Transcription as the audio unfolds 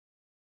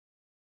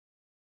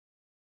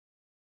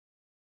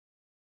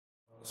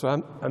So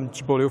I'm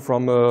Zhibo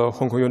from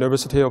Hong Kong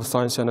University of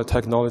Science and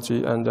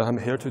Technology, and I'm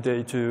here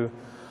today to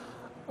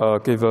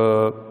give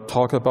a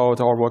talk about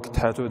our work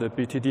titled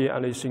BTD,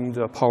 Unleashing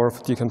the Power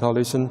of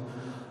Decompilation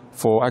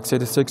for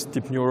x86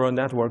 deep neural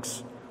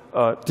networks,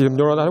 deep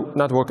neural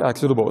network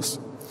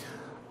executables.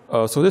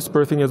 So this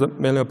briefing is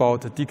mainly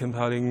about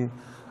decompiling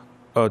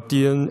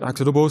DN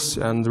executables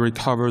and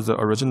recover the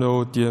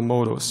original DN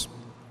models.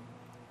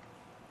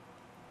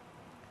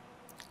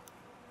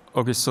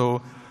 Okay,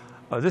 so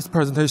this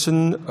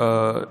presentation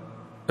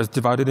is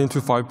divided into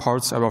 5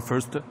 parts. I will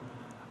first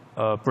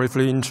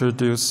briefly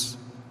introduce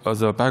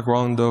the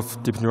background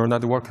of deep neural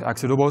network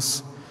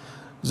executables,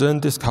 then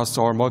discuss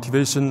our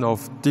motivation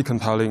of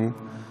decompiling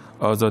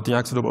the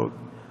DN executable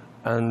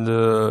and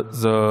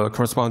the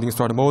corresponding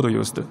strata model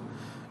used.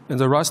 In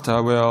the rest, I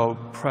will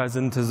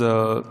present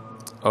the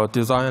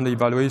design and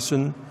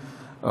evaluation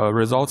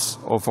results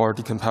of our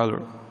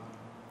decompiler.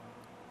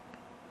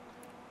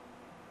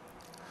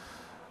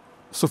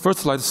 So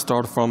first, let's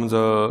start from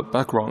the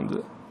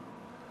background.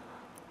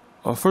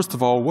 First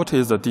of all, what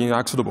is a DN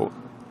executable?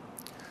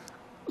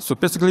 So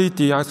basically,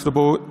 DN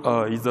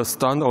executable is the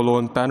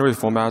standalone binary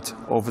format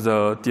of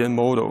the DN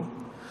model.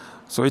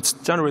 So it's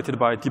generated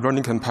by deep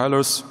learning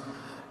compilers,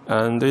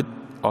 and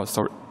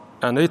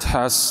it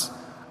has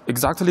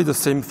exactly the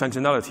same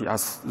functionality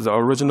as the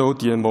original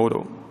DN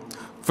model.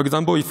 For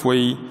example, if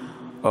we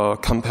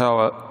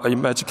compile an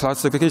image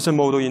classification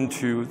model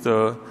into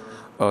the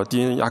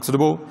DN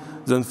executable,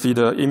 then feed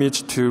the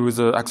image to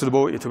the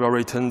executable, it will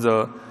return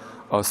the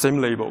same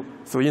label.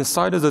 So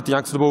inside the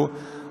DN executable,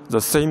 the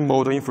same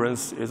model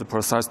inference is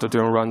processed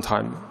during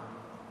runtime.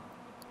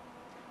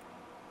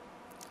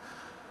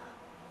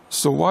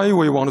 So why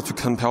we wanted to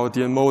compile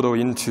DN model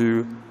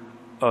into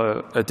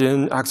a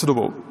DN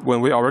executable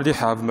when we already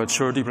have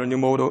mature deep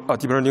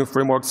learning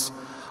frameworks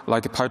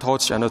like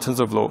PyTorch and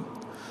TensorFlow?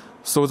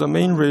 So the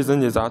main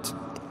reason is that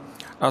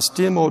as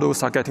DN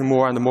models are getting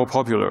more and more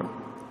popular,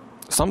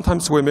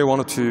 sometimes we may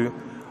want to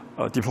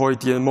deploy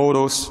DN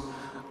models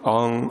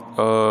on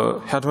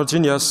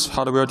heterogeneous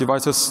hardware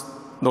devices,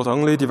 not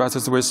only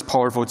devices with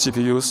powerful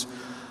GPUs,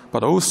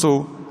 but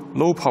also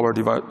low-power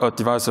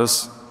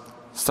devices,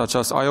 such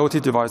as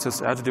IoT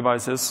devices, edge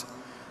devices,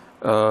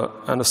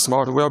 and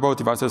smart wearable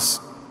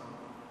devices.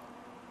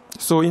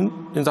 So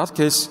in that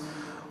case,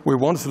 we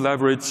want to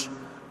leverage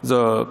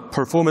the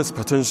performance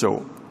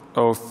potential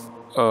of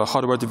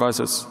hardware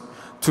devices.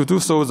 To do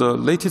so, the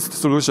latest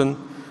solution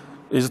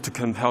is to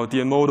compile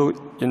DN model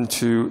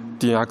into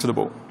DN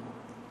executable.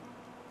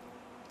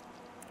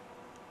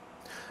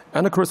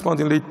 And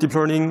correspondingly, deep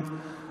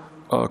learning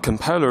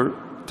compiler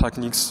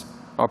techniques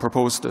are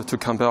proposed to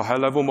compile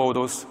high-level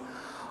models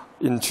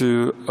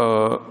into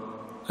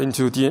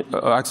DN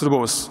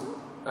executables.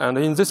 And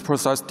in this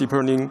process, deep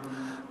learning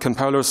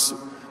compilers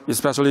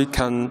especially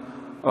can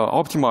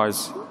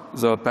optimize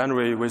the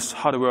binary with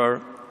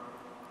hardware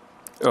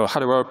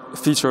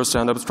features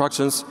and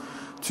abstractions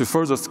to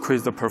further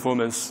squeeze the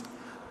performance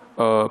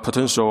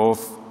potential of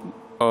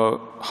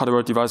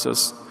hardware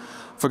devices.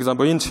 For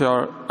example,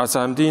 Intel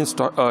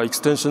SIMD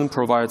extension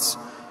provides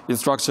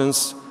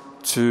instructions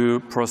to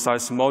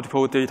process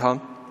multiple data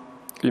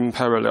in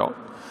parallel.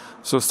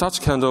 So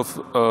such kind of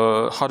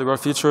hardware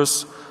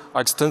features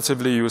are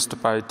extensively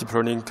used by deep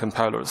learning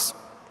compilers.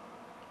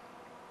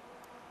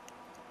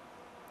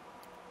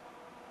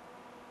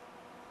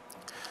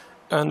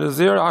 And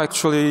there are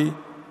actually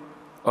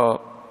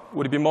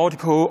would be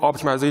multiple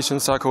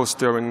optimization cycles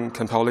during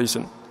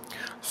compilation.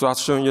 So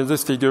as shown in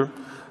this figure,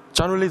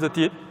 generally the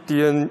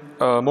DN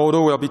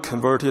model will be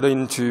converted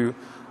into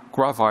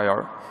graph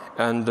IR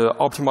and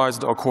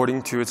optimized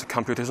according to its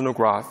computational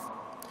graph.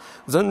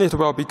 Then it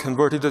will be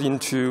converted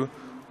into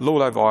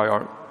low-level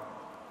IR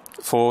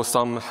for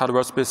some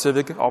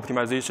hardware-specific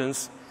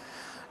optimizations.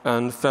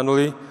 And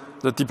finally,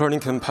 the deep learning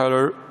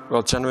compiler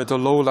will generate a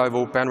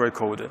low-level binary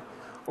code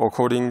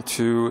according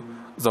to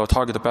the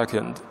target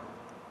backend.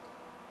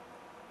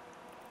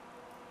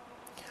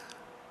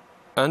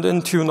 And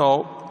until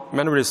now,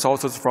 many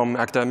resources from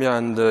academia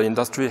and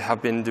industry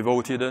have been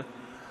devoted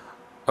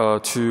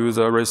to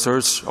the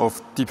research of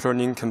deep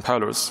learning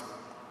compilers.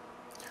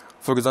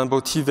 For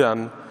example,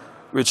 TVM,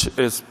 which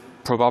is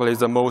probably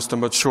the most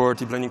mature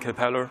deep learning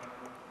compiler,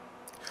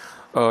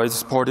 is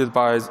supported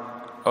by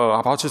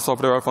Apache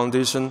Software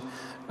Foundation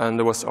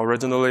and was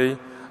originally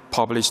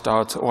published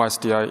at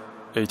OSDI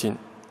 18.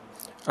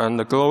 And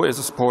the Glow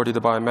is supported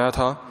by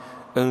Meta,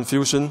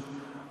 Enfusion,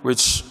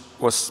 which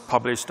was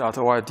published at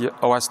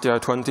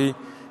OSDI 20.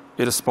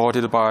 It is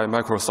supported by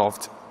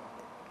Microsoft.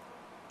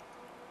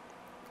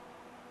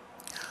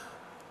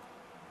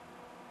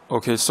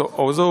 Okay, so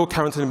although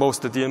currently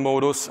most DN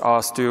models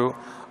are still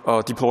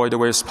deployed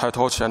with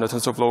PyTorch and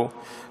TensorFlow,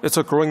 it's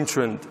a growing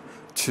trend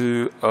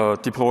to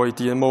deploy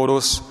DN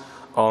models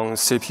on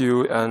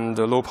CPU and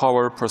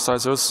low-power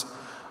processors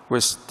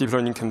with deep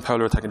learning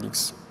compiler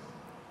techniques.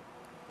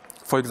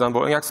 For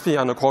example, NXP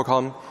and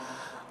Qualcomm,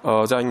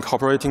 they are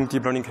incorporating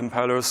deep learning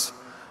compilers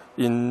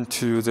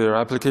into their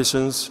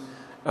applications,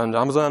 and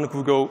Amazon and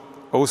Google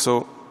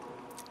also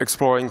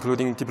explore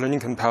including deep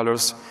learning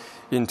compilers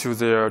into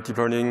their deep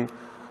learning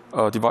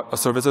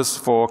services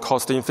for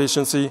cost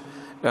efficiency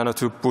and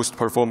to boost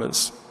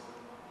performance.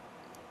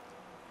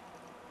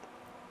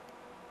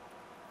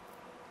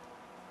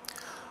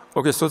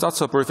 Okay, so that's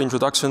a brief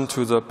introduction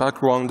to the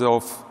background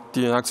of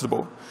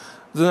Executable.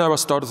 Then I will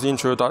start to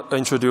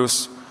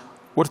introduce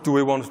what do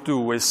we want to do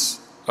with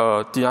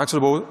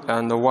Executable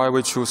and why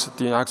we choose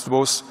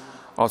Executables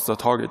as the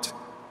target.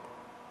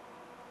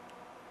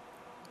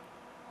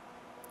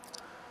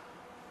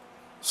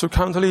 So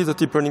currently, the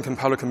deep learning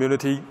compiler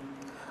community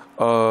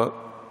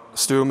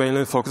still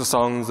mainly focuses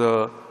on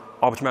the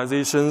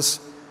optimizations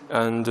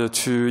and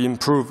to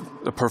improve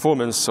the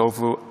performance of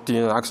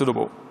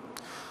Executable.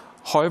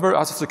 However,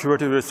 as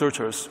security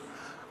researchers,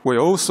 we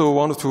also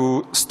want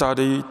to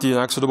study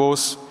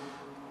Executables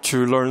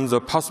to learn the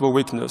possible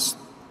weakness.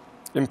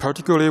 In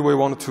particular, we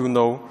want to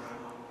know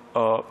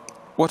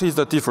what is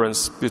the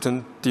difference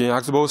between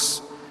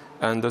Executables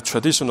and the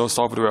traditional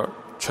software,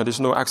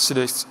 traditional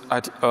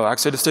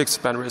x86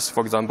 binaries,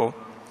 for example.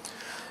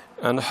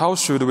 And how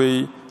should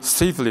we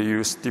safely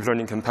use deep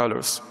learning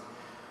compilers?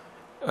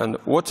 And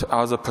what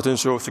are the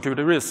potential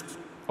security risks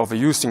of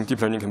using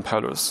deep learning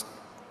compilers?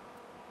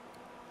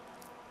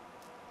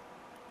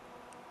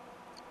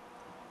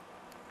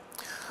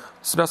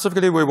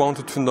 Specifically, we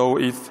wanted to know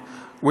if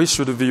we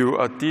should view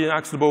a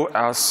Executable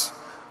as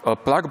a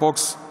black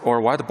box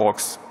or white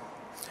box.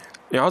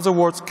 In other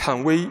words,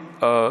 can we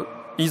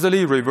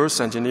easily reverse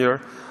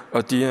engineer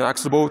a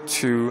Executable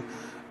to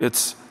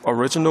its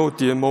original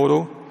DM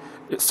model?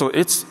 So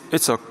it's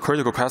a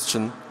critical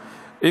question.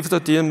 If the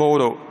DM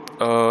model,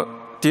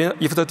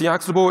 if the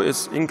Executable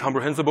is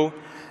incomprehensible,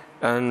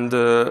 and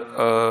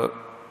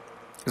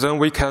then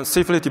we can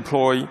safely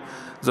deploy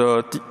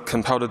the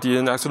compiled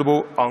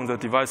Executable on the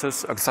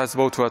devices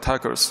accessible to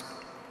attackers.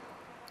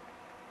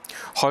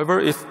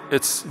 However, if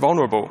it's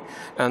vulnerable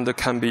and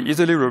can be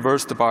easily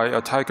reversed by an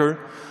attacker,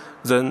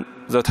 then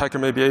the attacker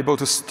may be able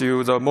to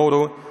steal the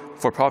model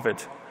for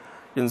profit.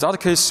 In that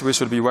case, we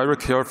should be very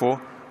careful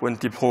when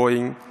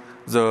deploying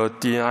the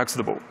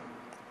Executable.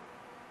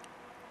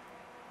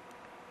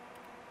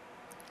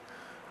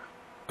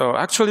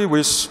 Actually,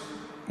 with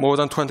more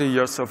than 20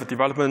 years of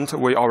development,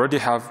 we already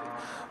have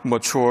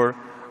mature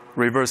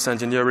reverse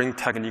engineering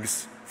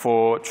techniques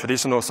for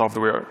traditional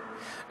software.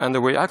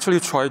 And we actually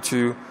try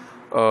to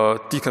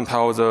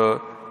decompile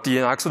the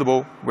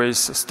Executable with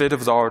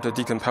state-of-the-art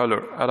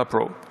decompiler,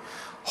 Adapro.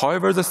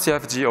 However, the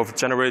CFG of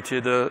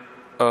generated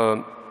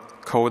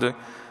code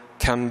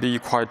can be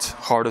quite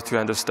hard to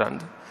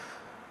understand.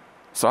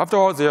 So after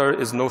all, there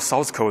is no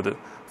source code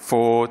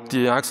for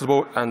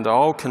Executable, and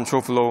all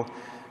control flow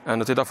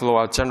and data flow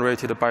are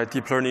generated by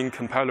deep learning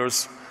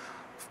compilers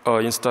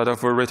instead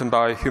of written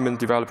by human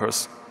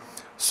developers.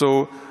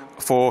 So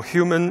for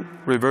human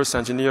reverse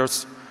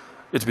engineers,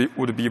 it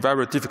would be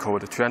very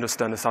difficult to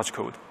understand such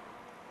code.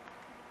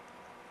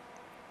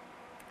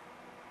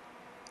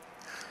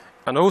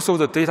 And also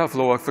the data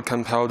flow of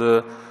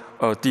compiled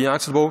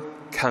Executable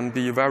can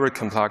be very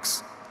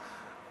complex.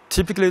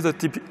 Typically, the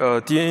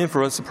DNA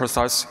inference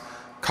process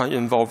can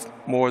involve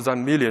more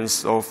than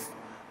millions of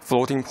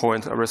floating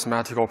point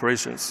arithmetic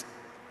operations.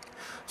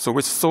 So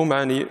with so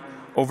many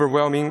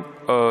overwhelming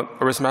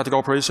arithmetic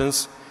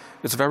operations,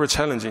 it's very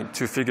challenging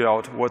to figure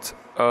out what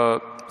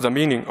the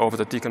meaning of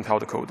the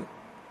decompiled code.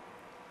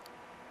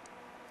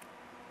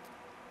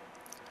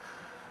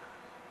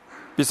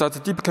 Besides,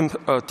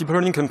 deep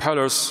learning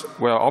compilers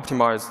will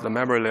optimize the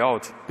memory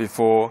layout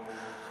before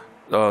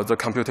the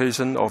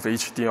computation of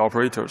each DNA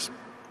operators.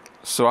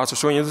 So as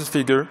shown in this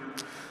figure,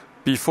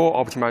 before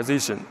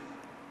optimization,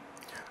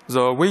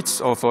 the weights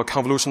of a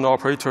convolutional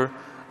operator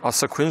are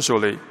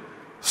sequentially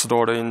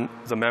stored in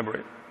the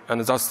memory,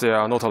 and thus they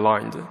are not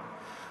aligned.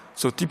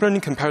 So deep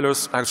learning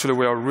compilers actually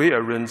will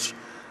rearrange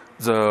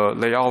the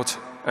layout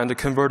and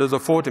convert the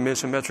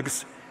 4-dimension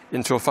matrix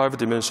into a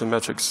 5-dimension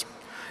matrix.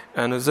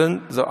 And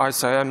then the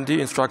SIMD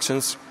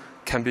instructions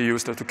can be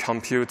used to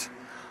compute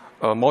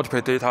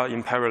multiple data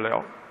in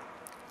parallel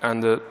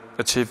and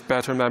achieve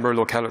better memory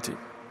locality.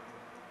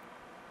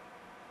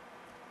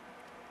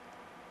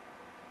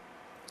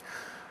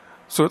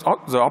 So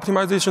the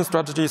optimization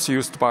strategies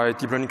used by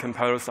deep learning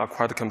compilers are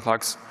quite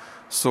complex,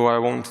 so I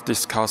won't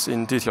discuss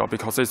in detail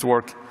because this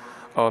work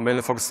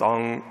mainly focuses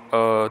on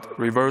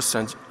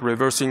reversing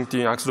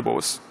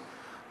Executables.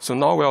 So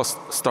now we'll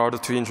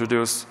start to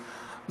introduce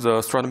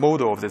the threat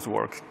model of this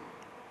work.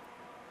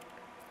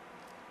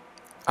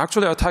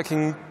 Actually,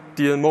 attacking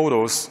DN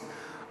models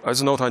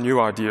is not a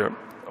new idea,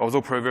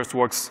 although previous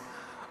works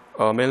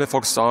mainly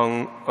focus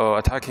on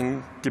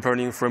attacking deep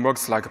learning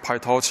frameworks like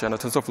PyTorch and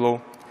TensorFlow.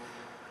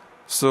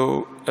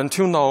 So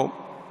until now,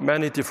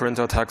 many different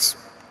attacks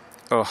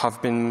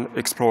have been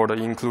explored,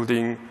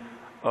 including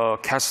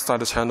cache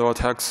side channel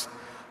attacks,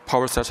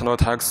 power side channel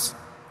attacks,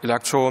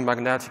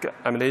 electromagnetic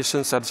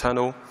emanation side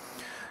channel,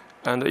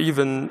 and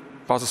even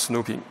buzz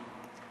snooping.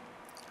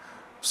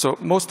 So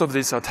most of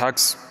these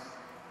attacks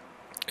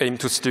aim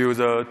to steal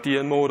the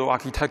DN model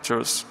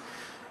architectures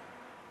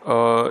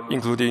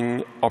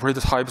including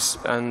operator types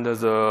and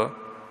the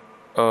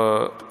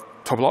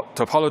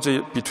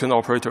topology between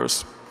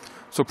operators.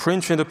 So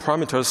pre-trained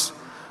parameters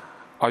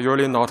are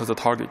usually not the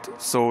target.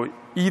 So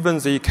even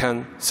they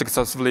can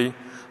successfully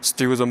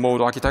steal the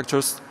model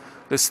architectures,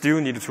 they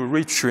still need to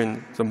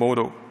retrain the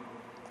model.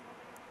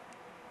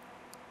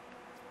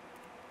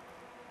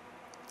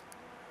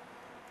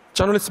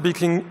 Generally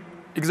speaking,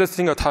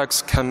 existing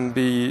attacks can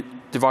be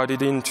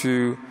divided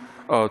into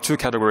two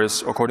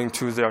categories according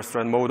to their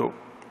threat model.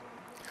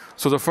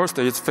 So the first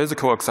is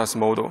physical access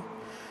model.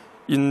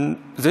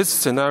 In this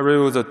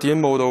scenario, the DM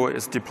model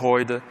is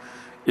deployed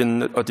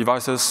in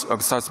devices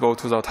accessible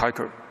to the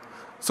attacker.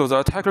 So the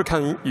attacker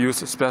can use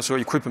special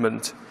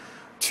equipment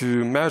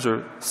to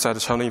measure side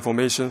channel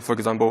information, for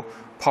example,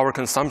 power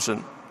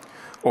consumption,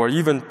 or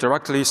even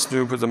directly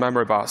snoop the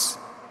memory bus.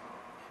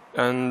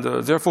 And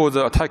therefore,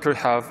 the attacker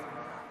have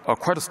a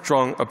quite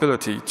strong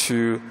ability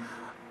to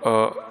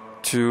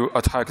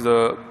attack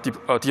the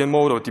DM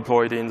model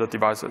deployed in the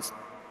devices.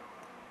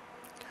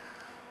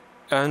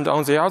 And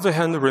on the other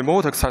hand, the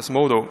remote access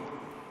model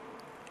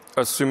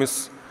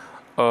assumes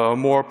a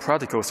more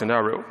practical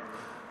scenario.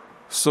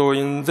 So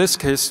in this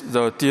case,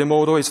 the DM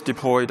model is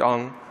deployed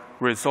on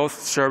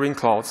resource-sharing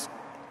clouds,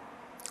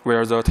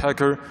 where the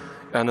attacker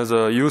and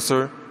the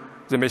user,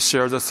 they may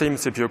share the same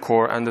CPU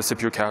core and the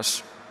CPU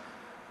cache.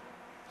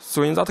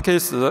 So in that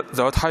case,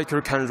 the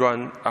attacker can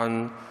run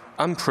an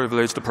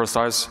unprivileged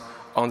process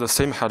on the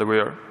same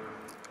hardware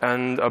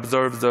and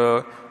observe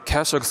the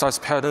cache access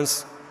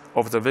patterns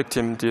of the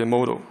victim DM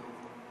model.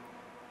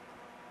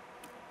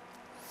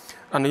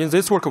 And in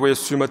this work, we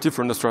assume a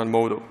different threat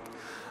model.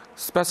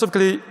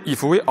 Specifically,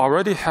 if we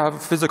already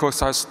have physical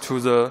access to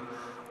the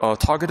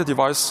target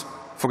device,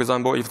 for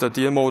example, if the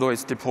DM model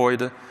is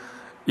deployed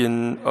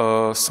in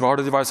smart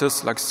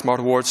devices like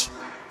smartwatch,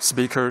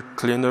 speaker,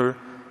 cleaner,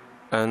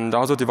 and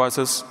other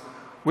devices,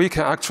 we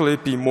can actually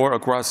be more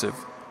aggressive.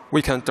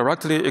 We can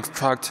directly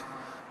extract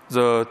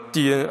the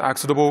DM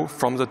executable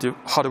from the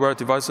hardware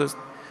devices.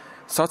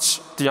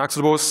 Such DM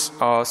executables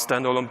are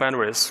standalone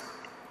binaries,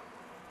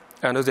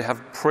 and they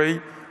have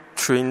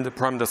pre-trained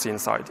parameters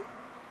inside.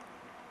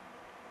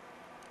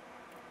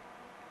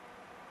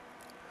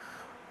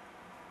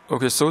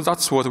 Okay, so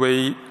that's what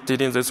we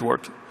did in this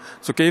work.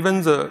 So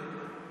given the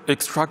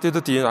extracted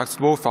DM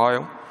executable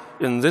file,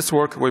 in this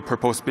work we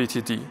propose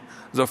BTD,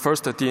 the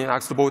first DM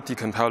executable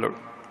decompiler.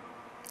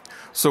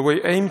 So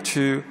we aim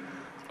to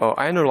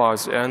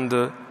analyze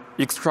and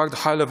extract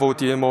high-level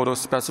DM model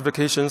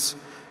specifications,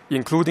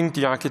 including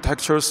DM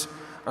architectures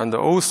and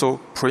also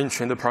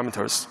pre-trained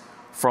parameters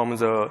from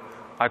the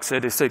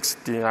x86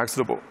 DM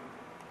executable.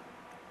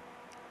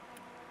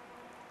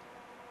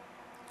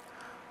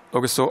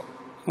 Okay, so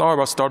now I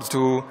will start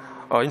to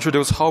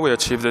introduce how we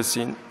achieve this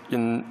in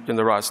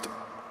the rest.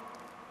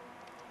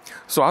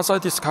 So as I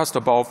discussed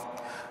above,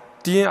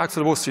 DM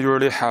executables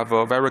usually have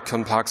a very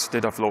complex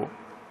data flow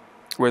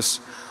with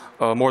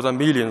more than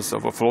millions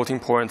of floating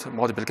point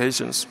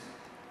multiplications.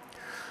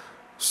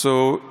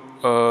 So,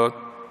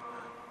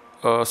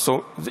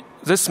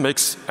 this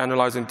makes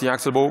analyzing DM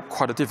executable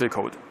quite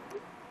difficult.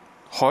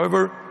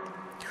 However,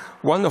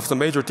 one of the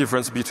major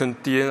differences between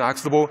DM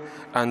executable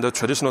and the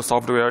traditional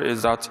software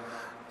is that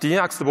DM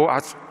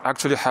executable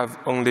actually have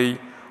only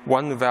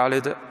one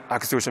valid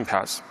execution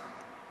path.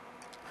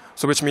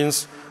 So which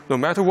means no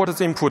matter what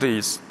the input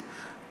is,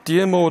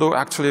 DM model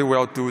actually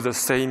will do the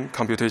same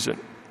computation.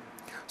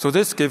 So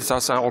this gives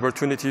us an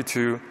opportunity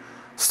to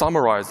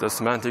summarize the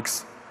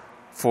semantics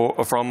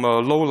from a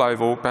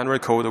low-level binary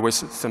code with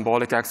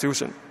symbolic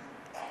execution.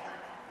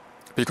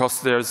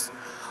 Because there's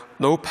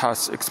no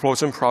path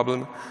explosion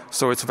problem,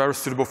 so it's very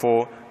suitable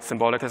for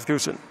symbolic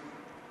execution.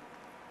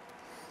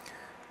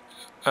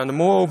 And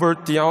moreover,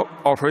 DM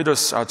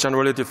operators are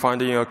generally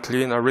defined in a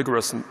clean and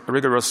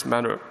rigorous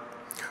manner.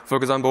 For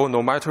example,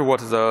 no matter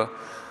what the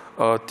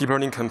deep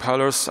learning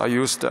compilers are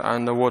used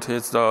and what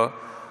is the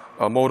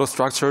model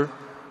structure,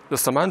 the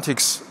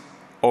semantics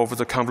of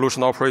the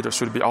convolution operator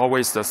should be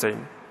always the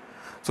same.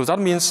 So that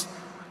means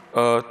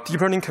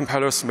deep learning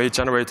compilers may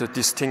generate a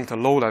distinct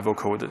low-level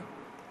code,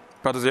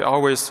 but they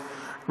always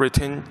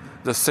retain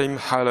the same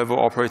high-level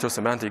operator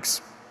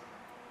semantics.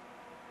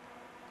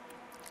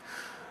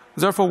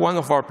 Therefore, one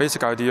of our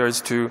basic ideas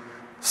is to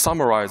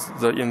summarize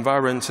the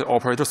invariant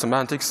operator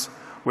semantics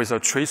with a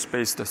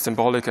trace-based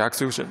symbolic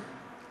execution.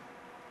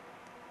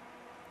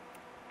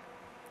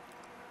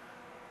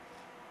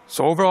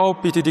 So overall,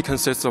 BTD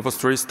consists of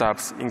 3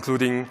 steps,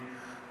 including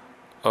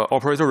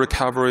operator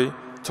recovery,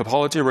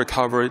 topology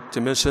recovery,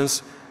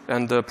 dimensions,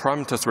 and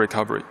parameters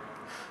recovery.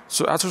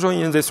 So as shown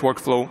in this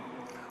workflow,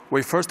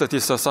 we first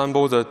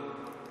disassemble the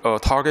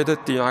targeted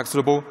DM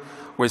executable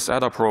with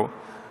Adapro.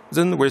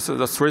 Then with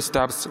the 3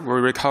 steps, we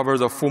recover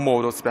the full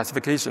model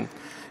specification,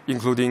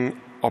 including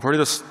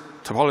operators,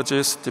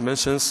 topologies,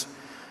 dimensions,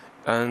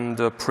 and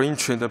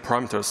pre-trained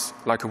parameters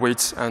like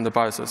weights and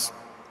biases.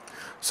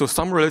 So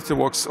some related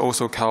works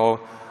also call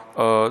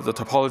the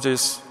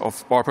topologies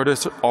of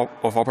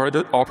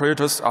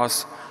operators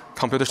as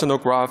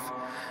computational graph,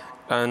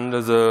 and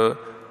the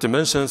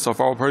dimensions of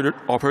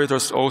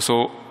operators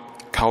also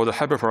called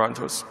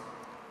hyperparameters.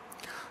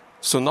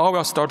 So now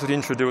we'll start to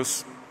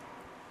introduce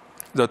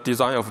the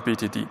design of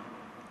BTD.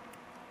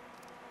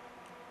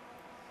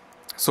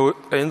 So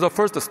in the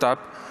first step,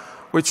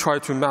 we try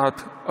to map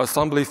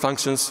assembly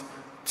functions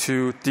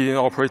to DN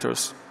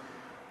operators.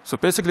 So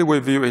basically, we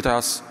view it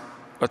as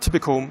a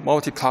typical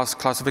multi-class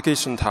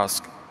classification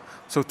task.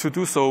 So to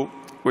do so,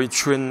 we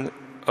train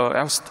a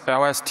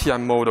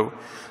LSTM model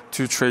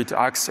to treat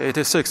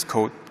x86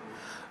 code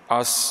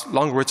as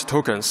long-range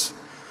tokens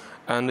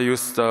and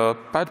use the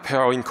byte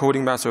pair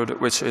encoding method,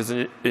 which is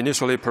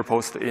initially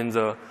proposed in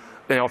the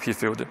NLP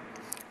field,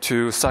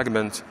 to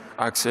segment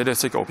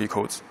x86 OP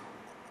codes.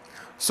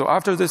 So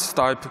after this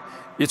step,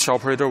 each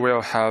operator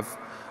will have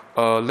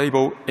a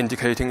label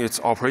indicating its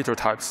operator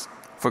types.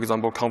 For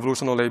example,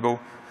 convolutional label,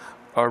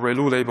 a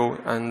ReLU label,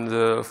 and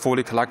a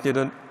fully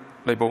collected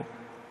label.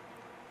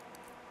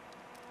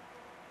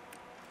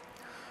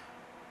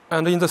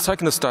 And in the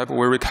second step,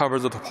 we recover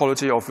the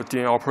topology of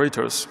DN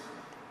operators.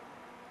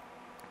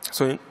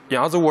 So in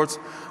other words,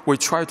 we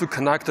try to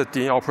connect the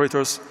DN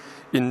operators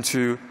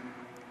into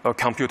a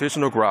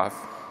computational graph.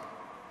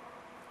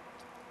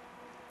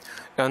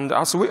 And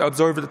as we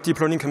observed,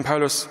 deep learning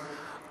compilers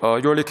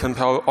usually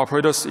compile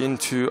operators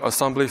into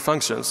assembly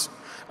functions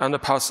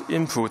and pass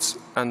inputs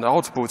and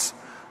outputs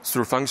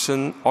through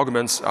function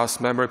arguments as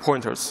memory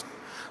pointers.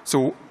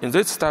 So in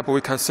this step,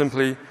 we can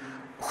simply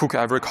hook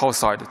every call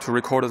side to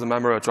record the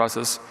memory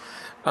addresses.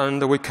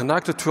 And we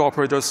connect the two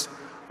operators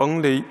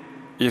only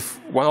if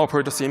one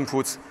operator's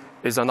input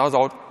is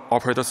another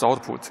operator's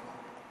output.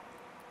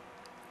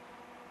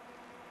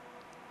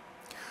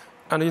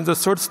 And in the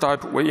third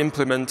step, we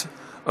implement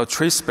a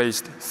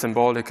trace-based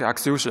symbolic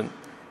execution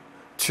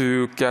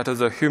to get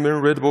the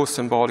human-readable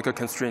symbolic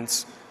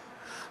constraints.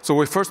 So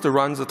we first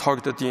run the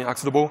target DN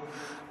executable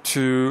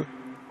to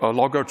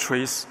log a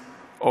trace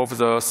of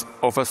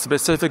a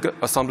specific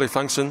assembly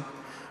function.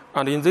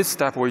 And in this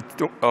step, we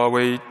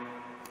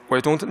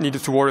don't need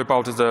to worry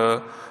about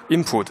the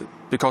input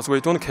because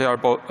we don't care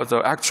about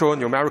the actual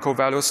numerical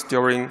values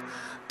during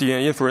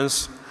DN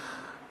inference.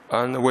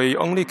 And we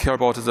only care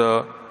about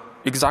the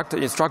exact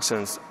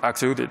instructions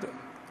executed.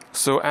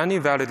 So any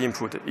valid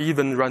input,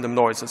 even random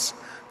noises,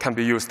 can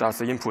be used as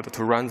the input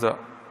to run the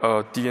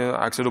DN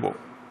executable.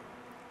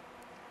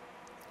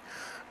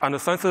 And the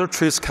sensor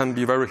trace can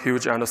be very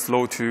huge and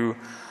slow to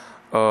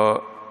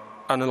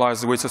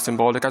analyze with the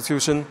symbolic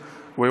execution.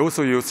 We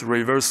also use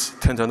reverse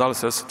taint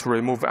analysis to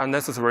remove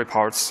unnecessary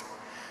parts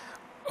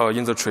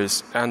in the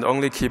trace and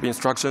only keep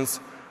instructions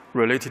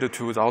related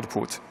to the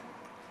output.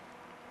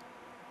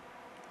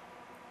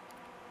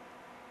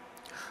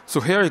 So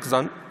here is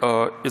an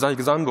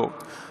example.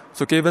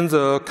 So given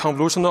the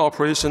convolutional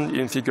operation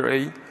in figure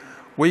A,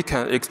 we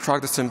can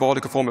extract the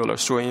symbolic formula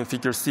shown in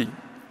figure C.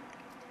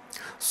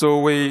 So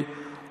we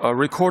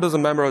record the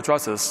memory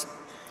addresses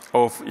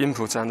of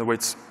inputs and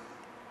weights.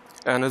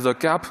 And the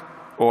gap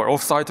or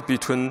offset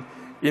between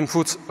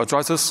input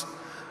addresses,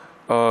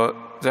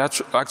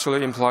 that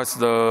actually implies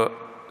the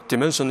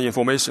dimension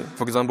information.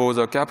 For example,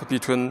 the gap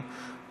between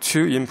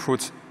two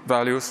input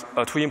values,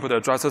 two input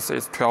addresses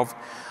is 12,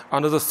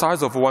 and the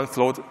size of one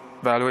float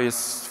value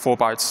is 4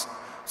 bytes.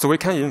 So we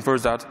can infer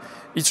that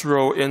each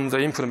row in the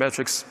input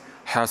matrix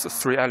has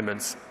 3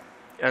 elements.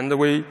 And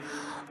we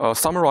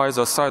summarize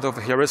a set of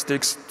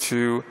heuristics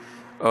to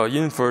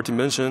infer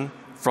dimension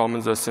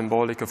from the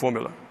symbolic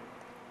formula.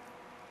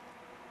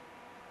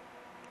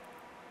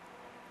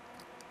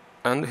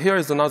 And here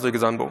is another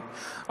example.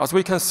 As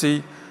we can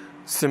see,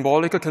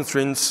 symbolic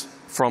constraints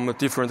from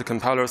different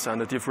compilers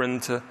and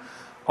different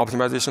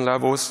optimization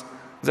levels,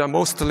 they are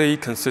mostly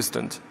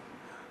consistent.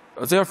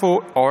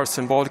 Therefore, our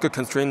symbolic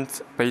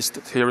constraint-based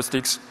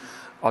heuristics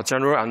are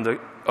general and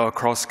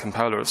across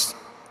compilers.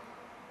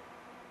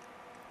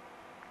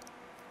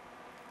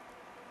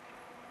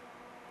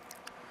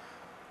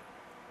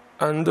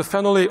 And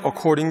finally,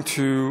 according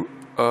to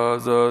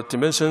the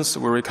dimensions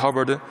we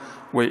recovered,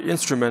 we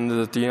instrument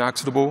the DN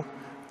executable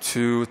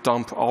to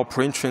dump our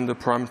pre-trained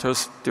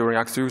parameters during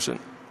execution.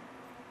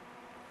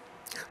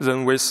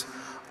 Then with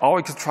our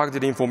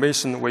extracted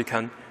information, we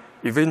can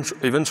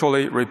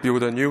eventually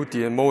rebuild a new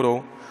DN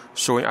model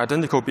showing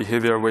identical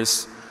behavior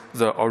with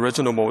the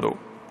original model.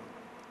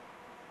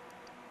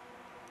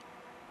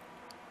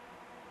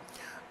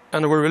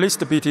 And we released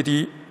the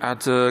BTD at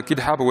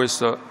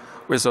GitHub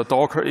with a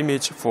Docker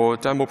image for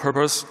demo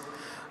purpose.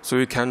 So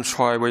you can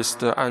try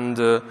with and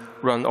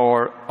run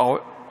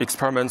our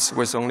experiments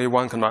with only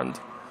one command.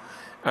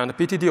 And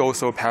BTD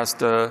also passed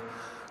the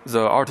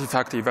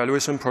artifact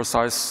evaluation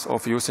process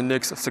of using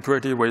Unix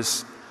security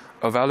with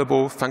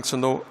available,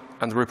 functional,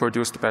 and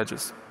reproduced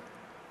badges.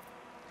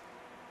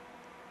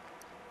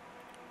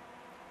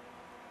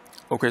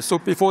 Okay, so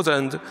before the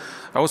end,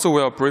 I also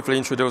will briefly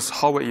introduce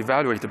how we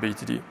evaluate the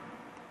BTD.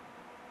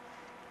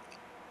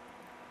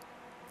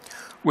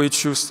 We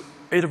choose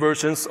 8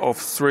 versions of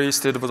 3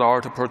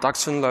 state-of-the-art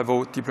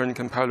production-level deep learning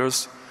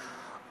compilers,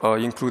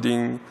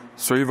 including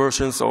 3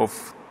 versions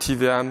of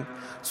TVM,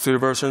 3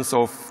 versions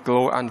of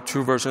GLOW, and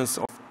 2 versions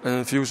of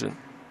fusion.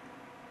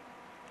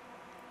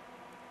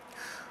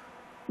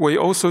 We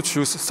also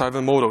choose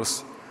 7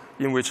 models,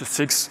 in which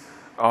 6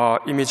 are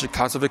image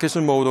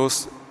classification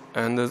models,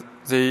 and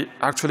they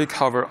actually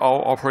cover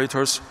all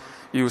operators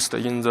used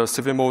in the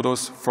CV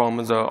models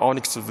from the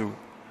Onyx Zoo.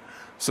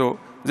 So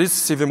these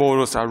CV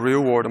models are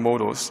real-world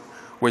models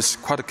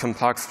with quite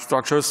complex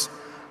structures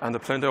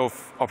and plenty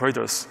of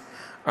operators,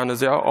 and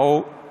they are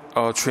all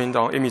trained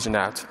on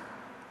ImageNet.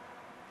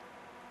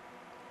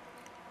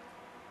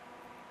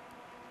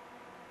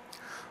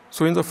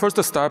 So in the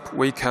first step,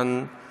 we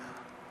can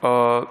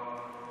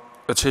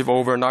achieve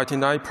over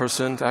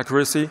 99%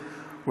 accuracy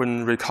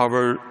when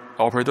recover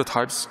operator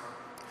types.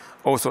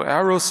 Also,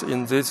 errors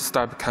in this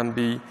step can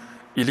be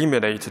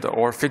eliminated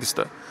or fixed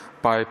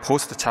by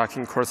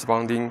post-checking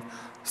corresponding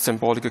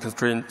symbolic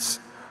constraints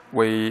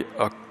we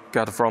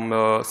get from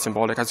a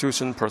symbolic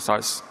execution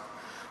process.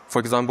 For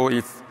example,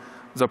 if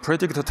the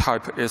predicted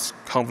type is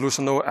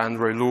convolutional and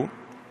ReLU,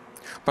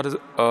 but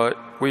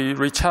we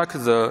recheck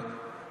the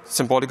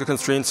symbolic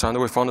constraints and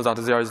we found that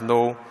there is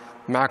no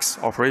max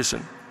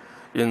operation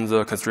in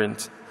the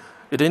constraint.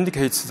 It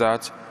indicates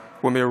that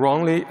we may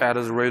wrongly add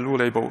the ReLU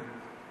label,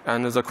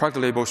 and the correct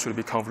label should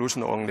be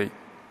convolutional only.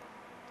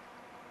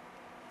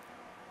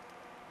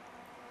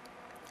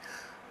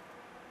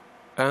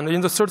 And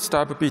in the third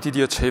step,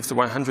 BTD achieves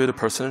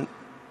 100%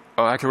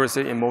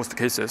 accuracy in most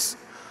cases.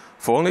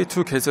 For only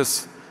 2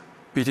 cases,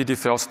 BTD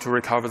fails to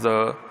recover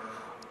the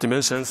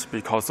dimensions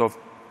because of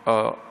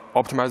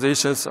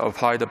optimizations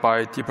applied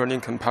by deep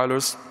learning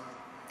compilers.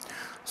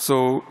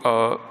 So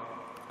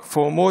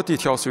for more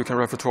details, you can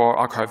refer to our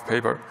archive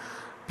paper,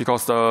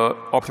 because the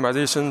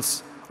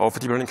optimizations of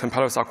deep learning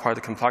compilers are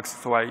quite complex,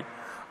 so I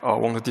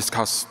won't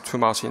discuss too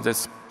much in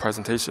this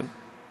presentation.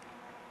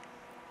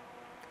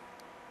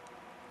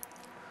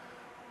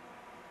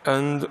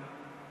 And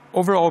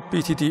overall,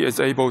 BTD is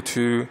able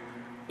to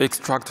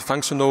extract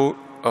functional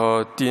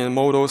DN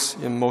models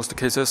in most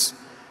cases,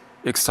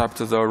 except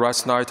the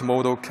ResNight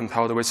model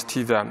compiled with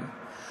TVM.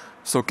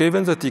 So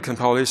given the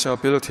decompilation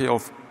ability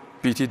of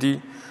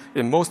BTD,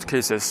 in most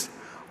cases,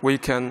 we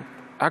can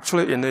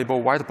actually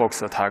enable white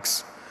box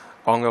attacks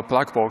on a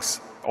black box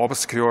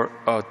obscure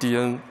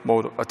DN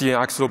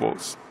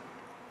executables.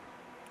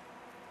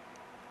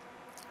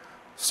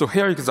 So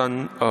here is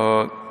an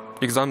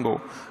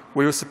example.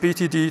 We use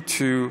BTD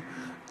to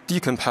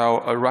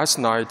decompile a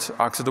ResNight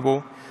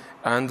executable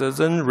and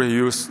then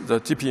reuse the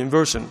GP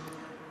inversion,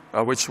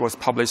 which was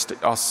published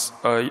as,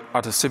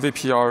 at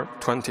CVPR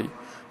 20,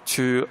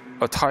 to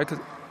attack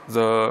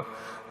the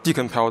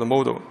decompiled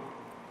model.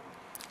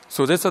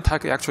 So this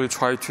attack actually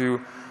tried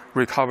to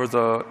recover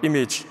the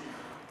image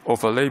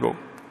of a label.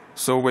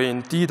 So we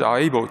indeed are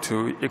able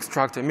to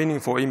extract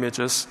meaningful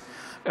images,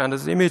 and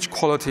the image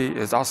quality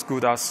is as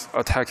good as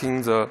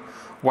attacking the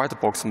white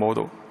box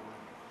model.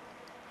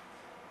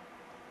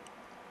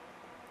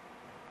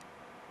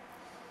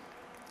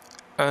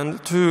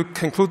 And to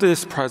conclude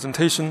this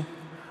presentation,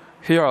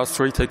 here are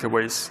 3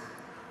 takeaways.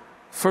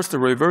 First,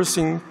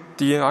 reversing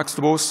DN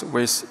executables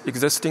with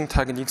existing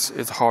techniques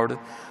is hard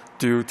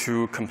due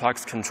to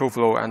complex control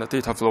flow and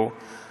data flow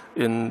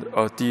in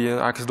a DN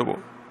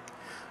executable.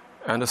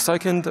 And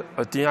second,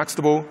 a DN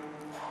executable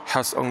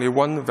has only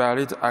one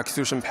valid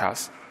execution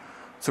path,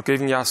 so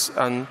giving us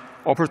an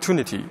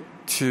opportunity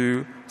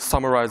to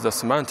summarize the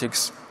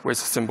semantics with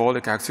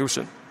symbolic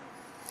execution.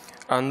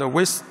 And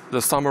with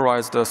the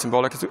summarized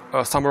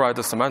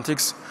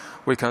semantics,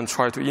 we can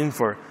try to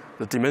infer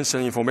the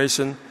dimension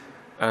information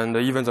and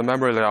even the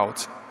memory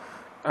layout.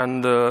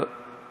 And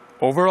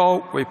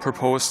overall, we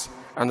propose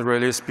and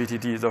release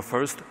BTD, the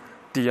first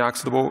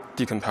DN-executable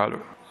decompiler.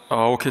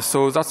 OK,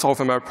 so that's all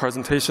for my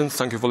presentation.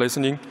 Thank you for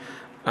listening.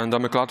 And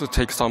I'm glad to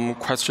take some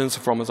questions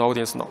from the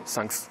audience now.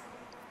 Thanks.